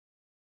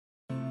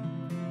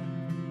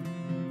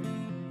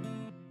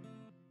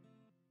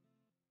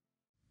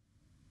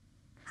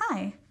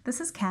This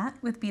is Kat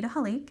with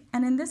Beadaholique,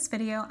 and in this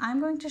video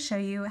I'm going to show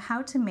you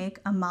how to make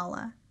a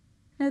mala.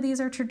 Now these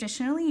are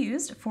traditionally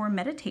used for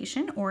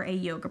meditation or a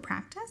yoga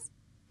practice,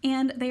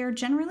 and they are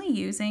generally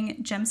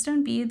using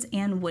gemstone beads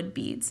and wood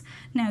beads.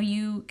 Now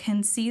you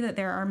can see that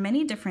there are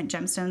many different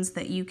gemstones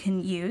that you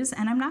can use,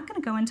 and I'm not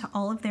going to go into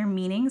all of their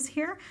meanings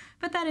here,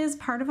 but that is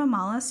part of a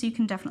mala, so you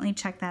can definitely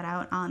check that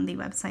out on the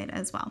website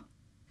as well.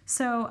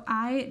 So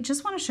I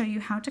just want to show you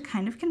how to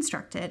kind of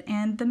construct it,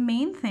 and the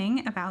main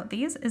thing about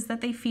these is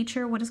that they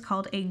feature what is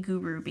called a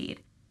guru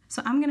bead.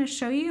 So I'm going to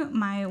show you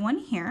my one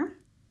here,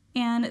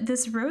 and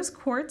this rose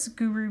quartz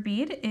guru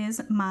bead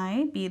is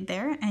my bead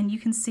there, and you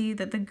can see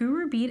that the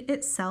guru bead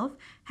itself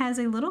has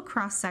a little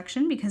cross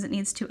section because it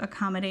needs to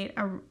accommodate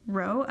a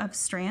row of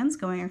strands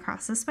going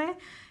across this way,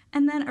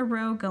 and then a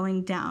row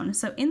going down.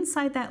 So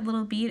inside that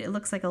little bead it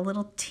looks like a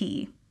little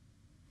T.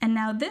 And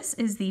now this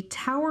is the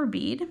tower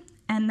bead,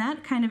 and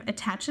that kind of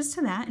attaches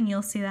to that, and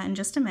you'll see that in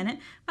just a minute,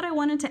 but I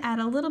wanted to add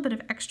a little bit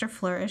of extra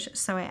flourish,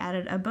 so I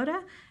added a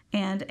Buddha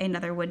and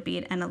another wood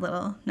bead and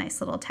a nice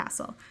little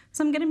tassel.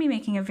 So I'm going to be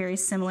making a very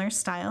similar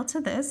style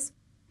to this.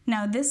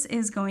 Now this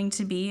is going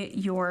to be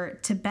your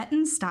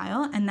Tibetan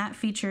style, and that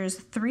features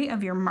 3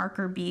 of your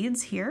marker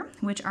beads here,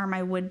 which are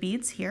my wood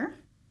beads here.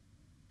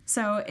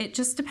 So it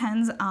just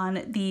depends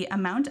on the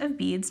amount of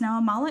beads. Now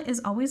a mala is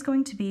always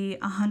going to be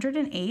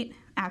 108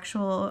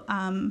 actual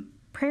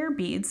prayer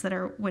beads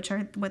which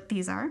are what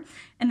these are,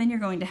 and then you're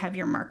going to have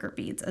your marker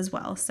beads as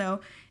well. So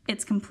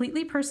it's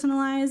completely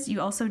personalized. You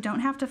also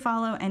don't have to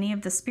follow any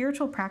of the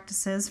spiritual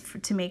practices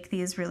to make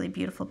these really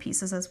beautiful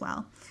pieces as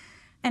well.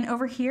 And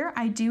over here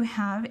I do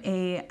have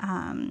a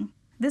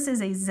this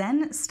is a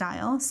Zen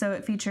style, so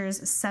it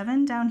features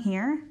 7 down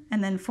here,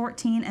 and then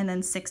 14, and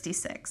then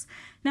 66.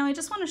 Now I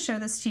just want to show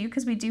this to you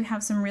because we do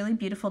have some really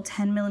beautiful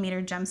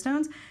 10mm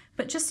gemstones,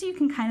 but just so you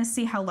can kind of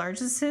see how large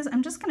this is,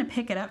 I'm just going to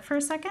pick it up for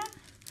a second.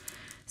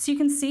 So you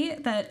can see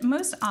that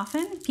most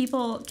often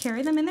people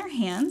carry them in their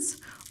hands,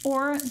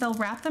 or they'll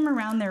wrap them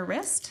around their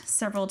wrist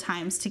several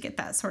times to get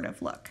that sort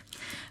of look.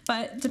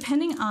 But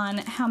depending on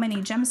how many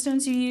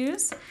gemstones you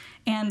use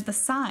and the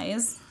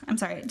size,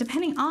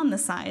 depending on the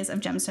size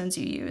of gemstones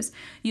you use,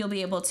 you'll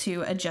be able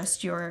to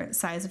adjust your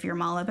size of your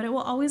mala, but it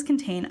will always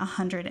contain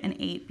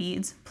 108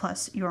 beads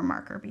plus your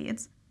marker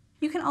beads.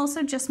 You can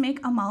also just make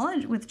a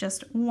mala with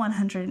just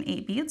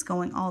 108 beads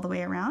going all the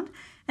way around,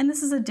 and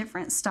this is a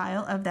different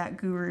style of that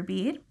guru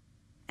bead.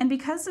 And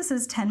because this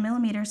is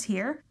 10mm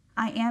here,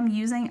 I am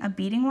using a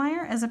beading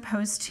wire as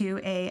opposed to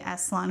a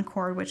s-lon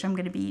cord, which I'm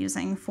going to be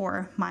using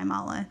for my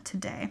mala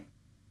today.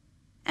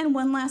 And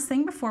one last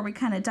thing before we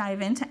kind of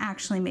dive into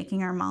actually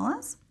making our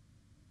malas.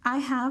 I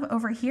have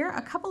over here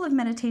a couple of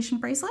meditation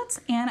bracelets,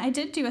 and I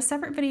did do a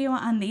separate video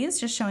on these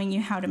just showing you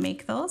how to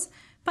make those,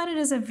 but it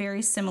is a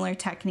very similar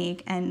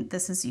technique, and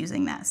this is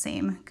using that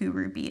same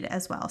guru bead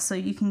as well. So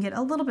you can get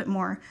a little bit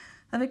more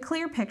of a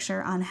clear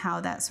picture on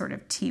how that sort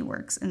of T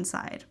works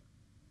inside.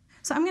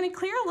 So I'm going to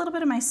clear a little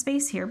bit of my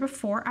space here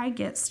before I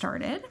get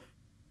started.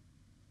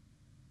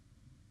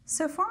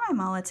 So for my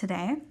mala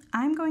today,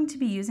 I'm going to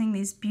be using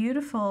these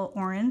beautiful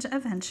orange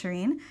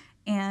Aventurine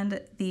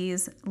and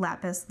these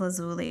Lapis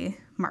Lazuli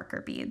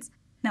marker beads.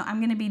 Now I'm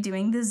going to be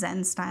doing the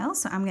Zen style,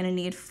 so I'm going to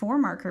need 4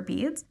 marker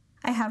beads.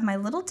 I have my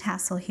little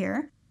tassel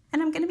here,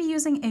 and I'm going to be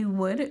using a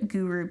wood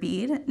guru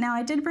bead. Now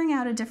I did bring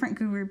out a different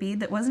guru bead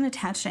that wasn't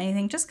attached to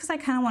anything just because I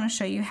kind of want to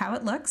show you how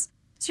it looks.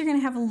 So you're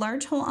going to have a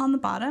large hole on the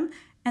bottom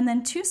and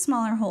then 2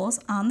 smaller holes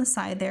on the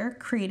side there,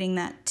 creating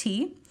that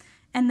T,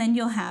 and then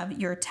you'll have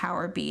your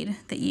tower bead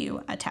that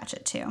you attach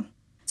it to.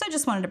 So I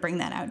just wanted to bring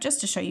that out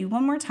just to show you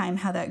one more time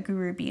how that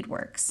guru bead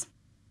works.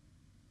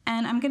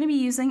 And I'm going to be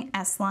using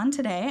s-lon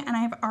today, and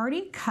I've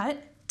already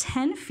cut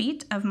 10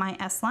 feet of my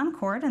s-lon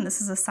cord, and this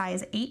is a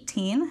size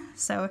 18,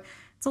 so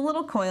it's a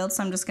little coiled,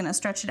 so I'm just going to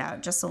stretch it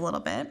out just a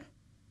little bit.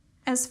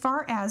 As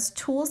far as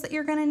tools that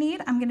you're going to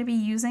need, I'm going to be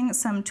using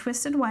some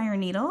twisted wire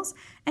needles,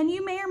 and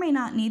you may or may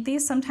not need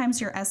these. Sometimes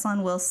your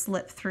s-lon will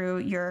slip through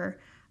your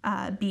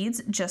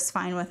beads just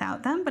fine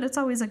without them, but it's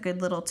always a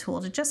good little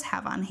tool to just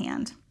have on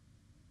hand.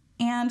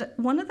 And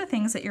one of the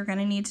things that you're going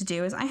to need to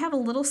do is I have a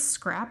little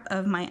scrap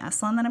of my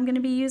s-lon that I'm going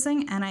to be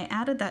using, and I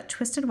added that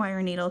twisted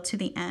wire needle to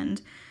the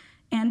end.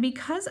 And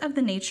because of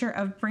the nature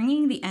of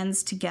bringing the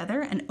ends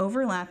together and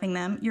overlapping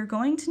them, you're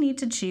going to need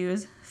to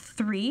choose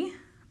 3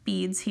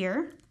 beads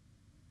here.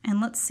 And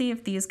let's see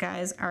if these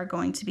guys are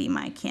going to be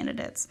my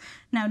candidates.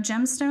 Now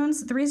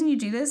gemstones, the reason you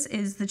do this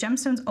is the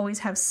gemstones always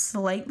have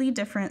slightly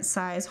different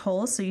size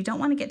holes, so you don't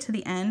want to get to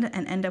the end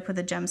and end up with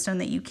a gemstone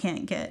that you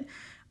can't get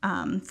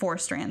 4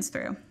 strands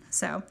through.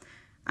 So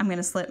I'm going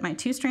to slip my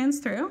 2 strands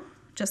through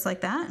just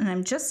like that, and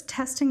I'm just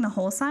testing the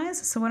hole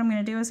size. So what I'm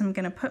going to do is I'm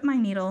going to put my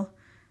needle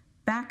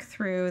back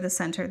through the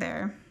center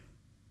there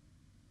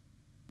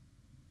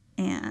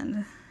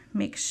and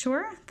make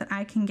sure that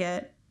I can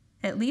get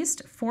at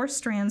least 4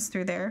 strands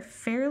through there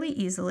fairly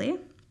easily.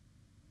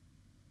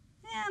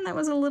 And that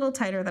was a little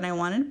tighter than I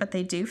wanted, but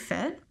they do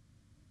fit.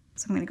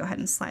 So I'm going to go ahead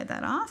and slide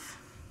that off.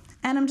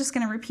 And I'm just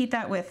going to repeat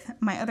that with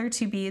my other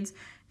 2 beads,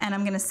 and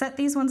I'm going to set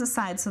these ones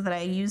aside so that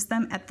I use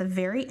them at the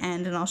very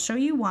end, and I'll show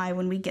you why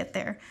when we get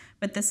there.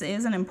 But this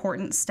is an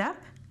important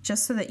step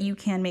just so that you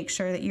can make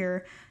sure that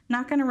you're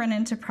not going to run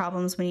into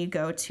problems when you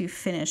go to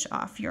finish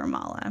off your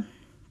mala.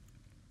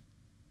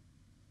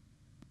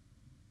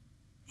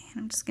 And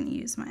I'm just going to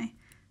use my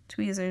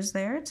tweezers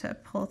there to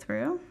pull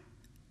through.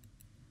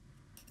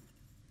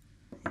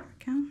 There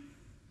we go.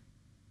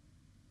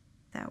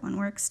 That one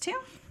works too.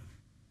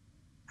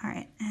 All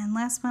right, and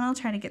last one I'll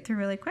try to get through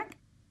really quick.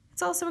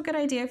 It's also a good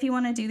idea if you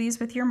want to do these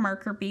with your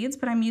marker beads,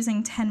 but I'm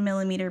using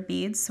 10mm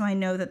beads, so I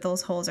know that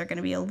those holes are going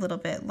to be a little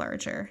bit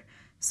larger.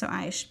 So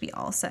I should be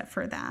all set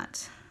for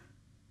that.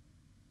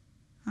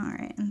 All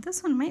right, and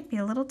this one might be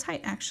a little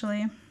tight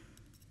actually.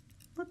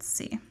 Let's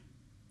see.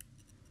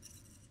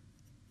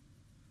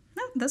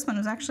 No, this one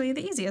was actually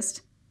the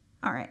easiest.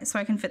 All right, so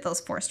I can fit those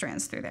 4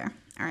 strands through there.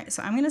 All right,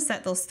 so I'm going to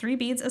set those 3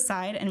 beads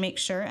aside and make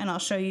sure, and I'll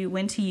show you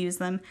when to use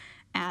them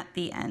at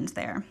the end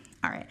there.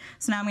 All right,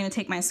 so now I'm going to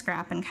take my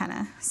scrap and kind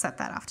of set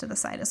that off to the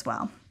side as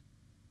well.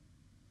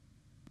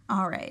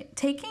 All right,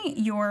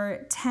 taking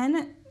your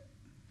 10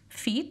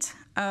 feet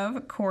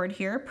of cord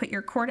here, put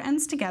your cord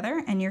ends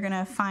together and you're going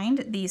to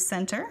find the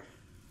center.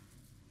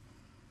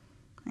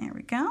 There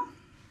we go.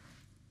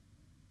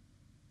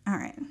 All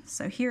right,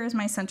 so here is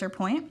my center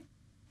point,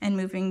 and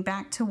moving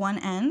back to one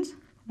end,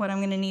 what I'm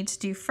going to need to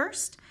do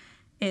first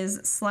is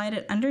slide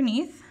it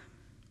underneath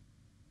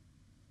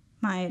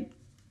my,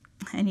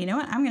 and you know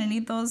what, I'm going to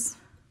need those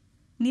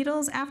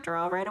needles after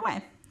all right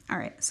away. All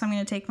right, so I'm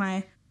going to take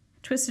my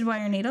twisted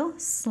wire needle,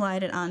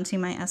 slide it onto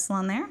my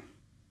s-lon there.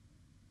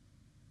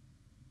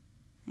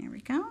 There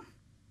we go.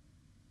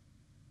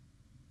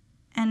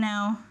 And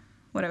now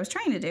what I was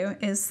trying to do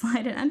is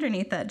slide it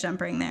underneath that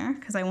jump ring there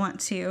because I want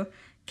to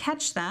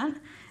catch that.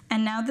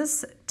 And now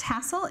this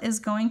tassel is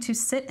going to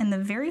sit in the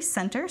very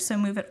center, so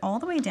move it all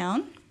the way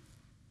down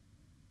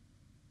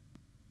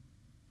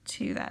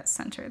to that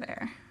center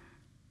there.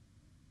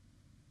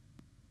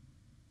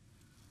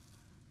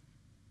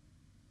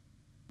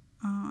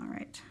 All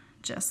right,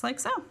 just like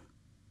so.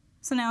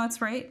 So now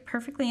it's right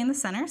perfectly in the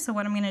center. So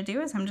what I'm going to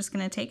do is I'm just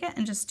going to take it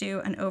and just do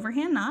an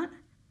overhand knot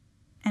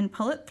and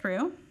pull it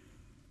through.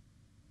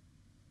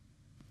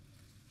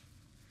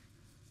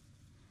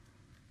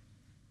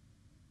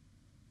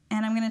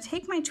 And I'm going to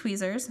take my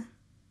tweezers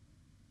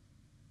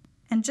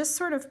and just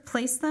sort of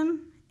place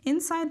them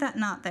inside that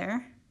knot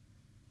there,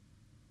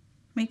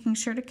 making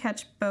sure to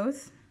catch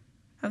both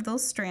of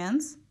those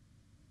strands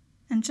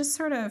and just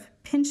sort of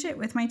pinch it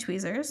with my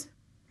tweezers.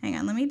 Hang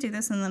on, let me do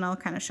this and then I'll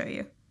kind of show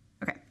you.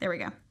 Okay, there we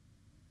go.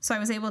 So I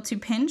was able to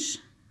pinch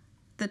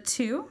the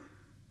 2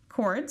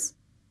 cords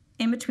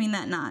in between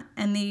that knot.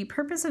 And the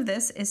purpose of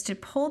this is to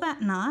pull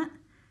that knot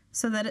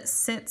so that it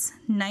sits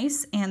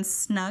nice and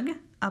snug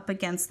up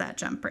against that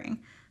jump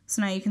ring.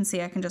 So now you can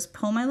see I can just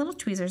pull my little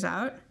tweezers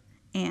out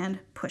and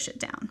push it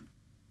down.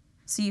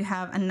 So you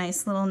have a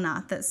nice little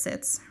knot that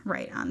sits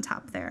right on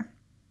top there.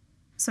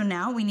 So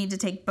now we need to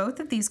take both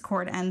of these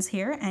cord ends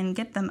here and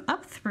get them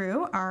up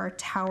through our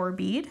tower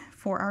bead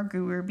for our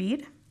guru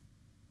bead.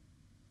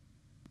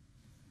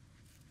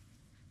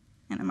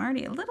 And I'm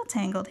already a little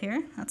tangled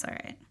here. That's all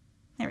right.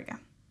 There we go.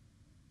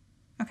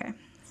 Okay,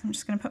 so I'm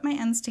just going to put my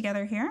ends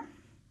together here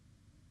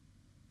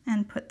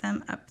and put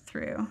them up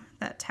through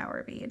that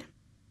tower bead.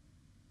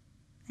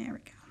 There we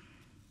go.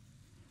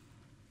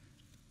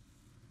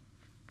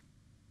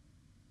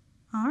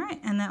 All right,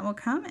 and that will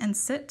come and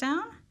sit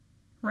down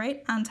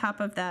right on top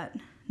of that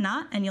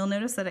knot, and you'll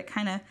notice that it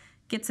kind of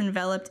gets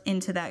enveloped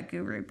into that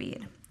guru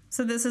bead.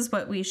 So this is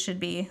what we should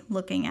be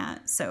looking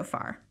at so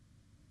far.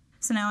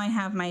 So now I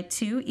have my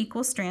 2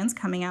 equal strands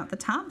coming out the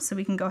top, so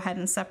we can go ahead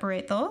and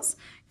separate those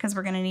because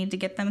we're going to need to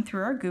get them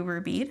through our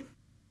guru bead.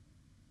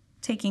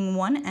 Taking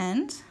one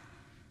end,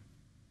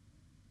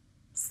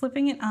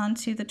 slipping it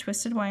onto the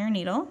twisted wire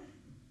needle.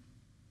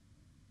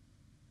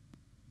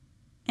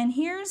 And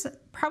here's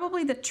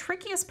probably the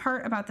trickiest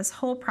part about this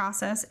whole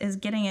process is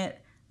getting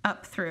it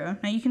up through.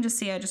 Now you can just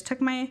see I just took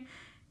my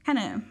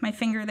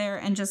finger there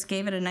and just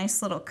gave it a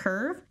nice little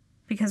curve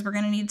because we're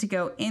going to need to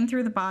go in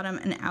through the bottom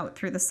and out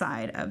through the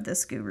side of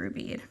this guru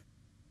bead.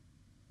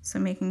 So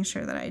making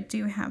sure that I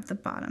do have the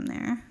bottom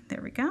there.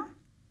 There we go.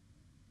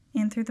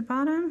 In through the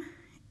bottom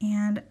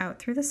and out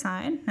through the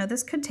side. Now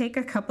this could take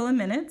a couple of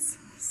minutes,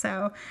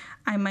 so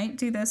I might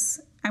do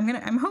this.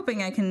 I'm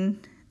hoping I can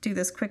do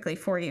this quickly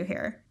for you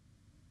here,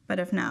 but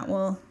if not,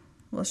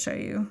 we'll show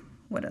you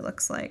what it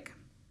looks like.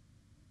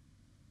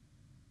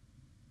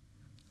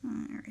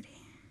 Alrighty.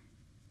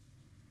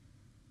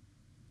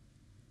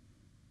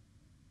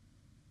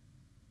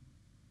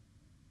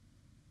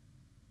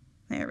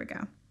 There we go.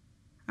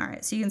 All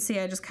right, so you can see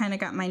I just kind of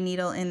got my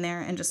needle in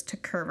there and just to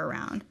curve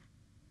around.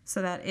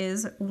 So that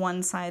is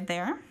one side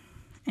there,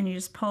 and you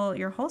just pull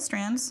your whole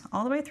strands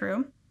all the way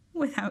through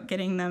without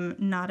getting them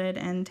knotted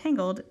and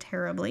tangled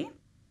terribly.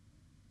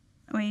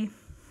 There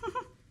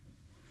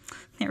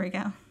we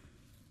go.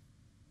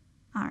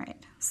 All right,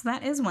 so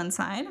that is one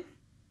side,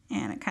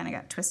 and it kind of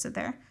got twisted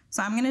there.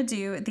 So I'm gonna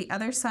do the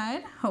other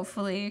side,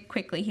 hopefully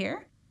quickly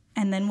here,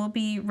 and then we'll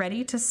be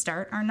ready to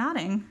start our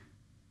knotting.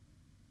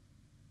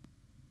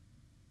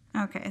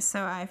 Okay,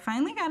 so I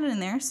finally got it in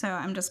there, so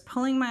I'm just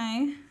pulling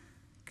my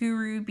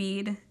guru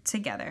bead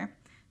together.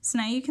 So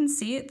now you can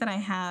see that I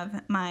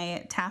have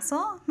my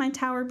tassel, my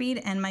tower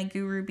bead, and my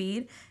guru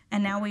bead,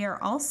 and now we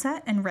are all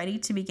set and ready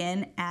to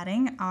begin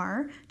adding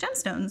our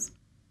gemstones.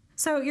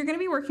 So you're going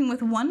to be working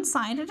with one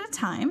side at a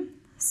time.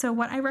 So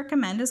what I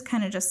recommend is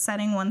kind of just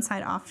setting one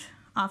side off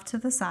to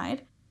the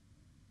side.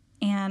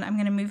 And I'm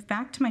going to move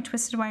back to my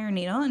twisted wire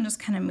needle and just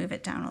kind of move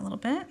it down a little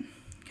bit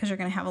because you're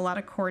going to have a lot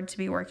of cord to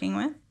be working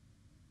with.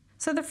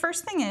 So the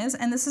first thing is,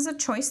 and this is a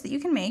choice that you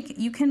can make,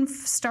 you can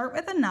start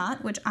with a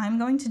knot, which I'm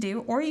going to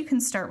do, or you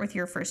can start with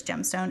your first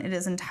gemstone. It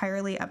is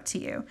entirely up to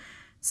you.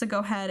 So go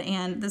ahead,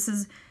 and this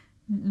is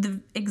the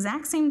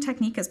exact same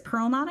technique as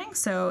pearl knotting.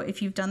 So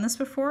if you've done this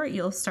before,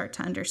 you'll start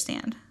to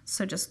understand.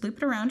 So just loop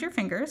it around your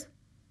fingers,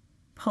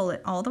 pull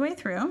it all the way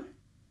through,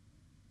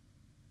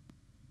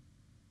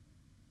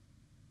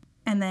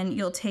 and then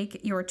you'll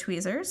take your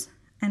tweezers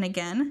and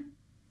again,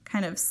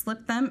 kind of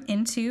slip them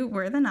into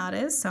where the knot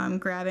is. So I'm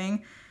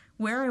grabbing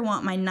where I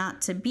want my knot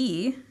to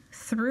be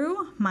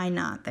through my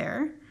knot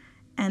there,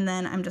 and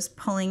then I'm just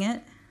pulling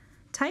it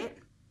tight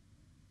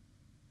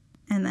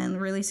and then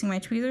releasing my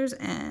tweezers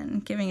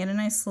and giving it a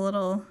nice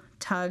little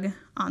tug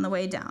on the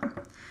way down.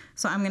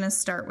 So I'm going to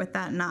start with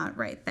that knot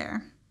right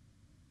there.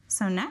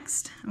 So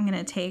next I'm going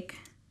to take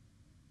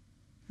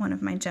one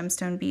of my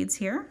gemstone beads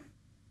here,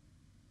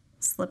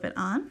 slip it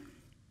on,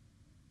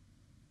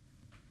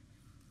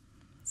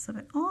 slip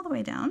it all the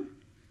way down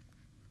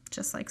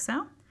just like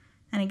so.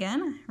 And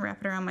again, wrap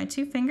it around my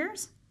two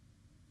fingers,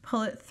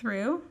 pull it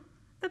through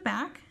the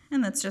back,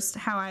 and that's just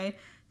how I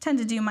tend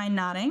to do my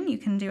knotting. You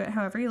can do it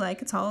however you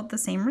like, it's all the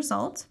same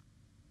result.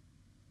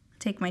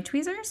 Take my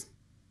tweezers,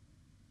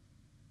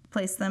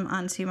 place them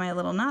onto my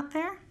little knot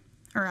there,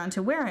 or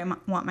onto where I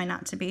want my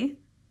knot to be,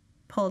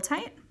 pull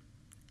tight,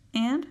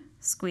 and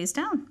squeeze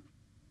down.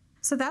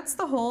 So that's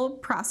the whole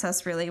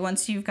process really,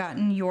 once you've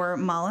gotten your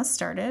mala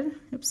started.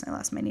 Oops, I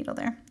lost my needle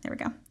there. There we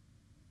go.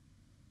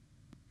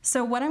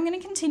 So what I'm going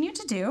to continue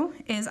to do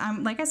is,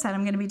 like I said,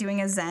 I'm going to be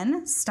doing a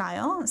Zen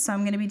style. So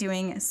I'm going to be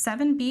doing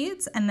 7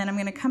 beads, and then I'm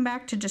going to come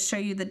back to just show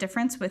you the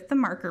difference with the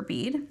marker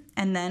bead,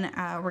 and then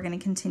we're going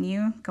to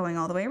continue going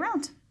all the way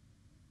around.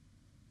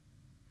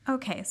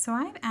 Okay, so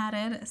I've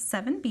added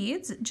 7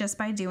 beads just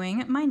by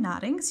doing my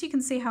knotting. So you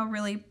can see how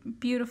really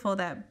beautiful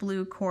that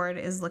blue cord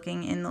is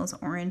looking in those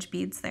orange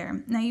beads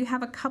there. Now you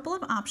have a couple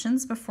of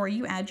options before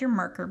you add your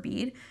marker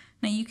bead.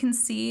 Now you can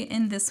see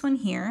in this one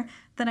here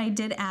that I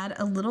did add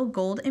a little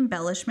gold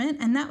embellishment,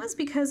 and that was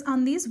because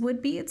on these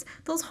wood beads,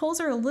 those holes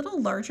are a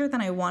little larger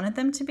than I wanted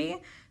them to be.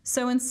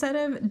 So instead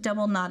of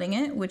double knotting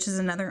it, which is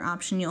another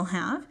option you'll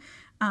have,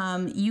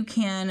 you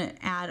can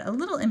add a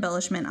little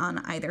embellishment on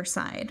either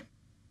side.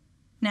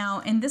 Now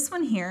in this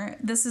one here,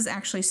 this is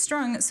actually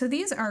strung, so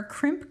these are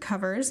crimp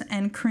covers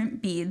and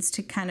crimp beads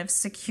to kind of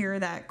secure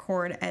that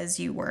cord as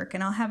you work,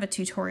 and I'll have a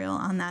tutorial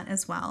on that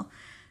as well.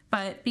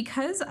 But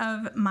because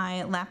of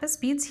my lapis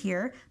beads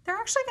here, they're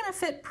actually going to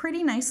fit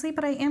pretty nicely,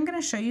 but I am going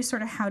to show you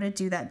sort of how to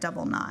do that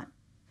double knot.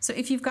 So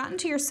if you've gotten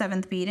to your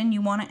 7th bead and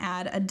you want to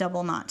add a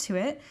double knot to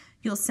it,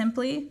 you'll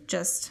simply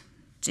just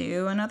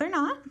do another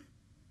knot.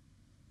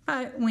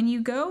 But when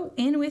you go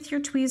in with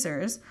your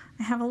tweezers,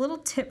 I have a little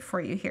tip for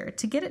you here.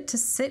 To get it to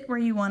sit where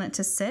you want it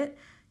to sit,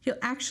 you'll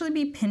actually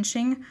be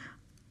pinching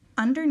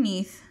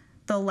underneath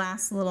the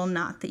last little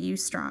knot that you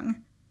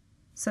strung.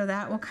 So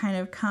that will kind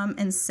of come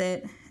and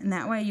sit, and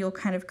that way you'll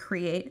kind of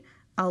create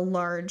a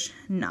large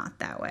knot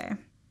that way.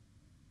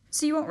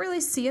 So you won't really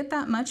see it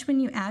that much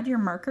when you add your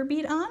marker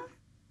bead on.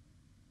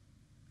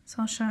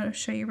 So I'll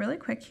show you really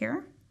quick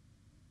here.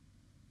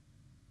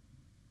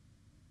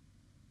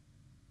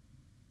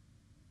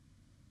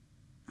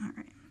 All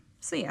right,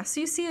 so yeah,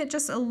 so you see it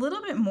just a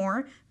little bit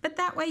more, but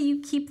that way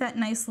you keep that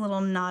nice little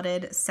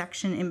knotted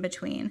section in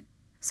between.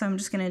 So I'm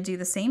just gonna do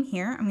the same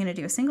here. I'm gonna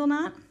do a single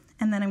knot,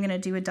 and then I'm gonna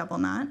do a double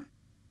knot.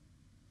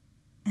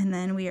 And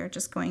then we are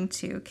just going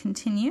to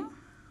continue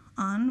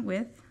on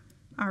with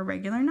our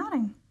regular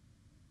knotting.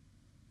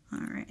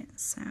 All right,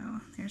 so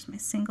there's my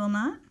single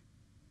knot.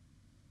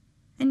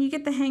 And you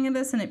get the hang of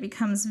this and it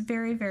becomes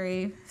very,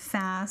 very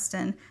fast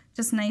and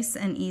just nice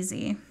and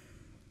easy.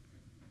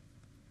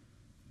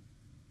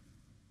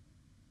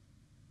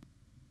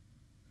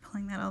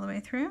 Pulling that all the way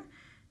through.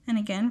 And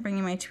again,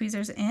 bringing my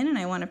tweezers in, and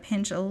I want to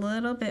pinch a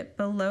little bit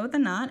below the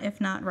knot, if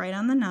not right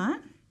on the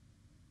knot.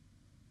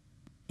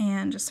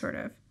 And just sort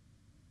of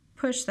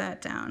push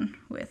that down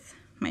with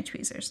my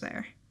tweezers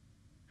there.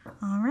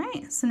 All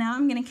right, so now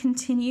I'm going to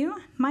continue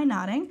my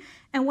knotting,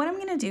 and what I'm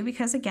going to do,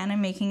 because again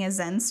I'm making a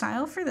Zen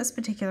style for this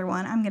particular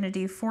one, I'm going to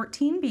do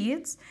 14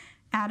 beads,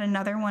 add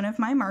another one of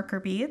my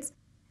marker beads,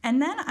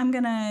 and then I'm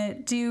going to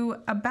do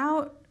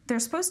about,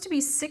 there's supposed to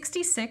be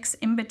 66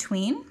 in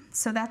between,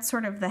 so that's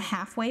sort of the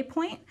halfway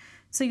point.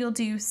 So you'll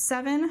do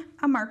 7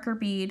 a marker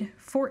bead,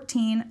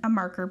 14 a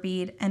marker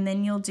bead, and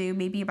then you'll do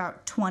maybe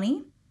about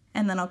 20,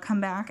 and then I'll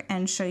come back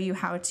and show you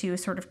how to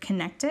sort of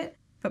connect it.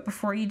 But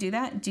before you do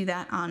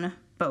that on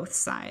both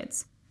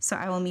sides. So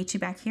I will meet you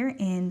back here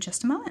in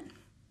just a moment.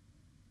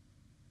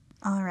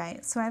 All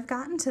right, so I've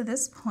gotten to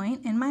this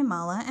point in my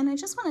mala, and I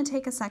just want to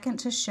take a second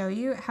to show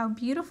you how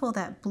beautiful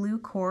that blue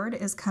cord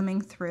is coming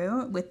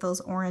through with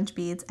those orange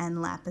beads and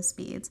lapis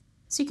beads.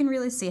 So you can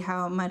really see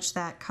how much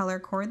that color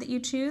cord that you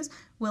choose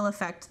will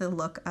affect the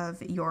look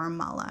of your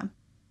mala.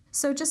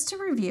 So just to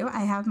review,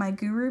 I have my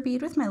guru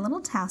bead with my little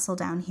tassel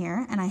down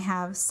here, and I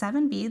have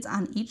 7 beads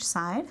on each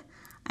side.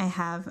 I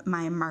have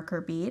my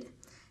marker bead,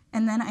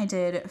 and then I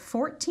did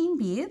 14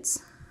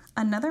 beads,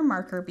 another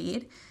marker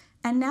bead,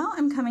 and now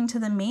I'm coming to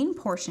the main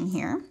portion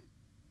here.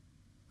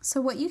 So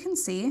what you can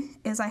see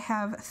is I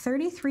have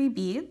 33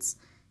 beads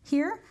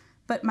here,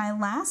 but my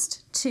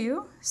last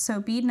 2, so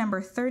bead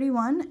number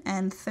 31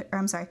 and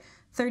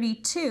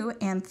 32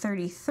 and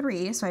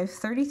 33, so I have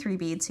 33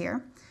 beads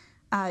here,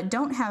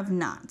 don't have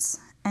knots.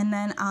 And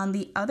then on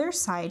the other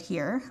side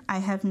here, I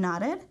have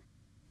knotted,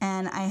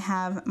 and I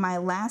have my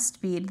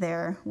last bead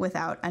there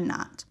without a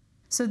knot.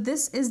 So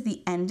this is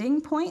the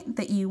ending point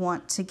that you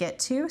want to get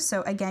to.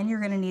 So again,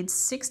 you're going to need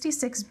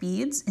 66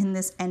 beads in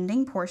this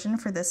ending portion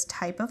for this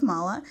type of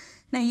mala.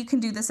 Now you can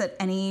do this at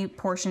any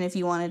portion if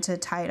you wanted to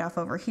tie it off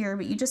over here,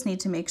 but you just need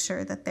to make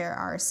sure that there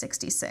are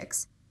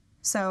 66.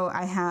 So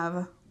I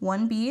have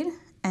 1 bead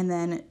and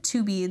then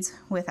 2 beads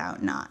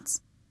without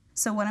knots.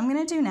 So what I'm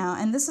going to do now,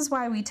 and this is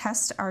why we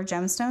test our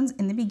gemstones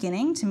in the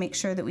beginning to make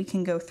sure that we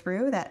can go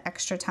through that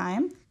extra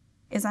time,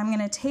 is I'm going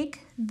to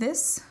take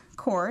this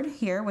cord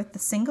here with the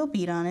single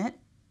bead on it,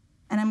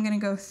 and I'm going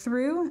to go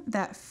through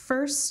that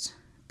first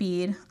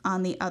bead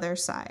on the other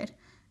side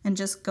and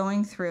just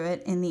going through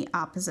it in the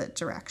opposite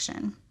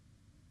direction.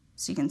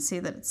 So you can see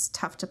that it's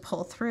tough to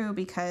pull through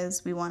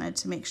because we wanted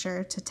to make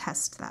sure to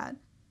test that.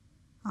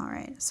 All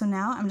right, so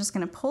now I'm just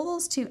going to pull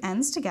those 2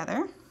 ends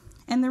together,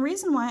 and the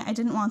reason why I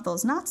didn't want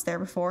those knots there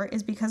before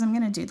is because I'm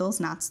going to do those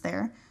knots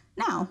there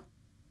now.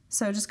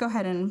 So just go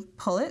ahead and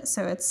pull it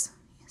so it's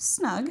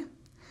snug.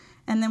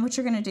 And then what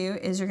you're going to do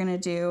is you're going to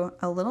do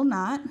a little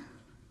knot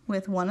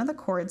with one of the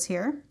cords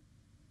here,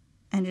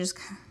 and you're just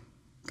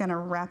going to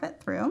wrap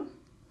it through,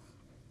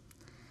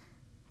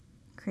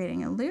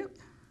 creating a loop,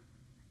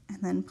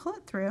 and then pull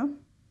it through.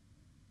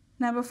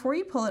 Now before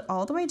you pull it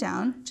all the way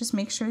down, just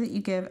make sure that you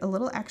give a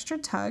little extra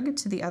tug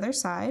to the other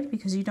side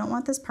because you don't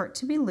want this part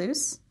to be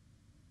loose.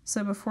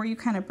 So before you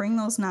kind of bring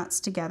those knots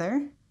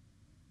together,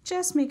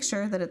 just make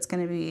sure that it's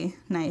going to be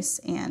nice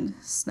and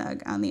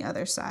snug on the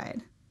other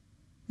side.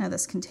 Now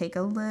this can take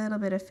a little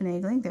bit of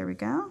finagling. There we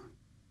go.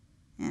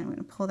 And I'm going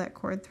to pull that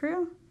cord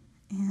through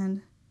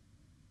and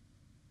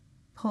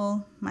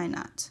pull my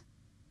knot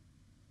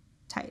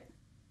tight.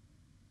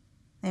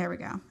 There we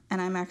go. And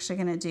I'm actually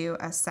going to do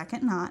a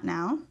second knot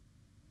now,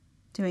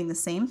 doing the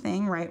same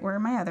thing right where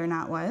my other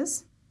knot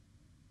was,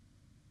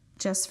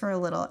 just for a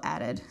little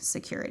added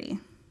security.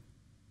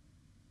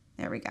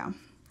 There we go.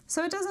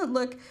 So it doesn't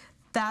look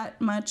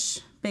that much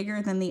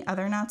bigger than the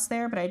other knots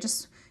there, but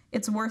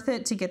it's worth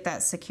it to get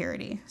that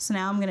security. So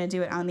now I'm going to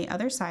do it on the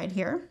other side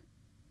here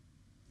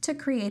to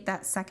create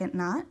that second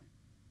knot.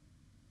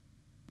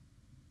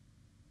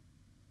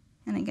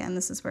 And again,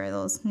 this is where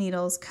those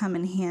needles come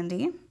in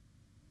handy.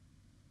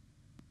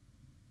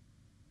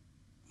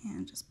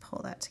 And just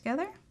pull that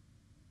together.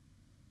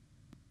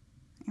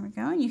 There we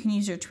go. And you can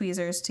use your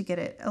tweezers to get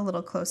it a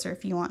little closer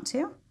if you want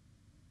to.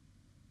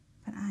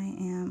 But I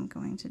am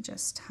going to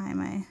just tie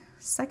my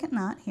second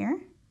knot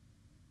here,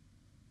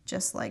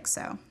 just like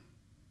so.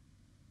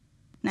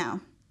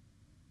 Now,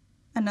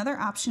 another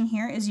option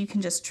here is you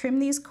can just trim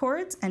these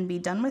cords and be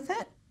done with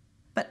it.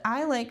 But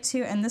I like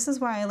to, and this is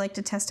why I like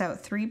to test out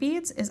 3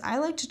 beads, is I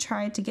like to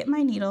try to get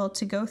my needle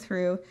to go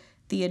through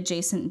the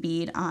adjacent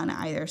bead on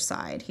either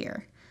side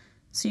here.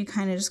 So you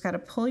kind of just got to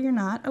pull your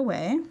knot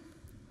away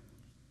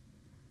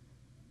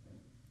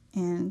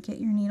and get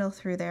your needle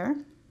through there.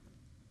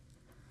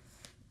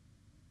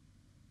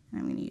 And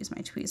I'm going to use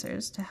my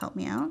tweezers to help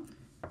me out.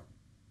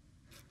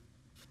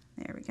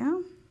 There we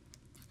go.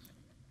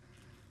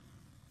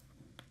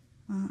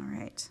 All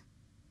right.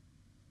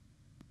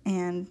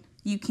 And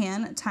you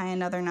can tie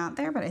another knot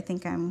there, but I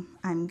think I'm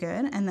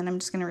good. And then I'm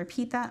just going to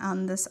repeat that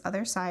on this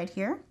other side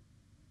here.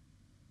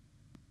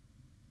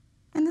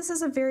 And this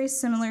is a very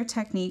similar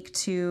technique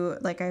to,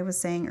 like I was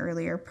saying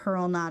earlier,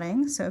 pearl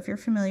knotting. So if you're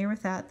familiar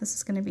with that, this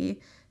is going to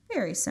be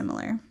very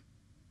similar.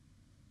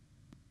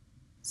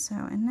 So,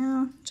 and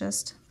now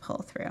just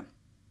pull through.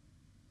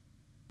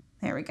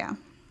 There we go.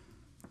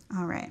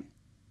 All right.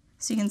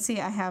 So you can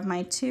see I have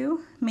my 2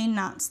 main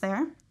knots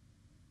there,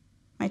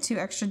 my 2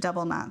 extra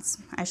double knots,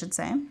 I should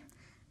say.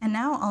 And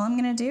now all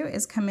I'm going to do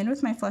is come in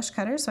with my flush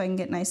cutter so I can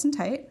get nice and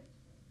tight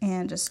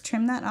and just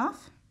trim that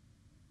off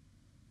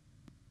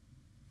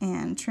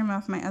and trim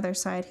off my other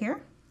side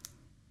here.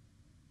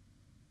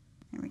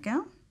 There we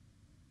go.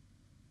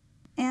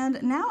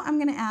 And now I'm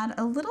going to add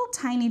a little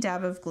tiny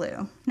dab of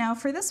glue. Now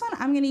for this one,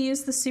 I'm going to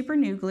use the Super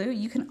New Glue.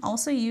 You can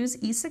also use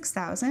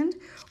E6000,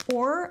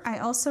 or I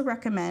also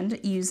recommend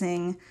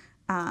using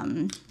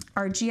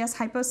our GS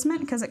Hypo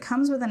Cement because it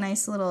comes with a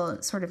nice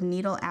little sort of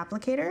needle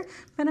applicator,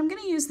 but I'm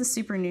going to use the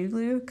Super New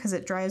Glue because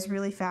it dries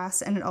really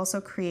fast and it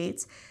also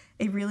creates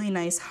a really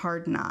nice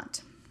hard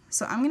knot.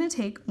 So I'm going to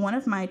take one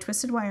of my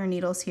twisted wire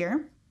needles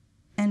here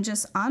and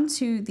just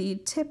onto the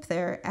tip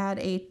there add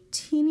a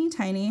teeny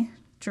tiny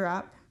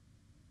drop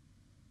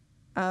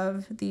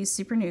of the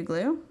Super New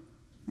Glue.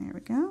 There we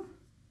go.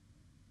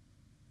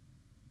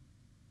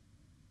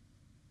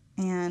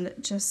 And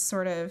just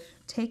sort of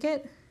take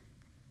it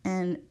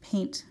and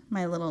paint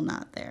my little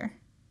knot there.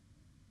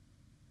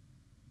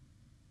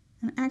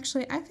 And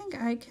actually, I think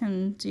I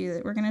can do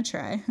that. We're gonna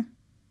try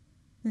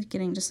with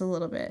getting just a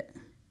little bit.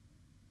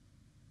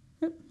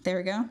 Oop, there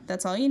we go.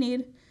 That's all you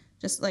need.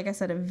 Just like I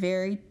said, a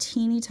very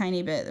teeny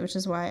tiny bit, which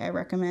is why I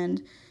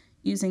recommend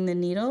using the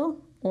needle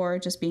or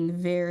just being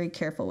very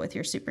careful with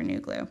your Super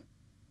New Glue.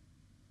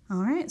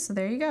 All right, so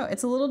there you go.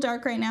 It's a little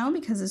dark right now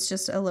because it's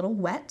just a little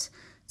wet.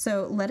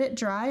 So let it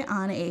dry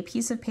on a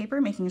piece of paper,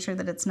 making sure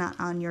that it's not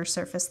on your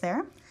surface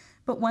there.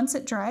 But once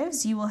it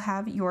dries, you will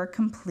have your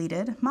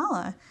completed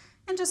mala.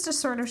 And just to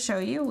sort of show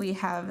you, we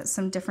have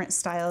some different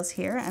styles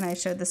here, and I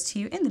showed this to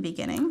you in the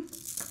beginning.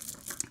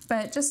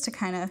 But just to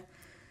kind of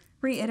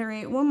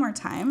reiterate one more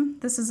time,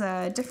 this is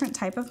a different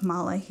type of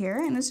mala here,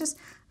 and it's just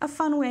a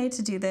fun way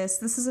to do this.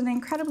 This is an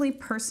incredibly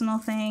personal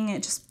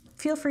thing.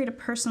 Feel free to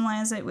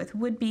personalize it with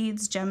wood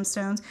beads,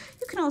 gemstones.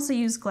 You can also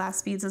use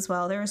glass beads as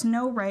well. There is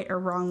no right or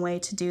wrong way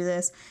to do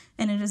this,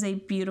 and it is a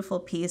beautiful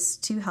piece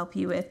to help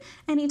you with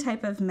any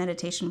type of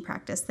meditation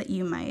practice that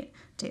you might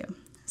do.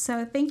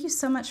 So thank you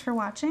so much for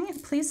watching.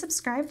 Please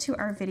subscribe to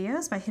our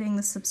videos by hitting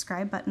the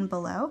subscribe button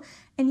below,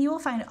 and you will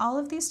find all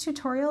of these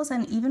tutorials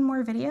and even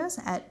more videos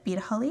at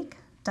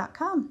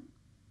beadaholique.com.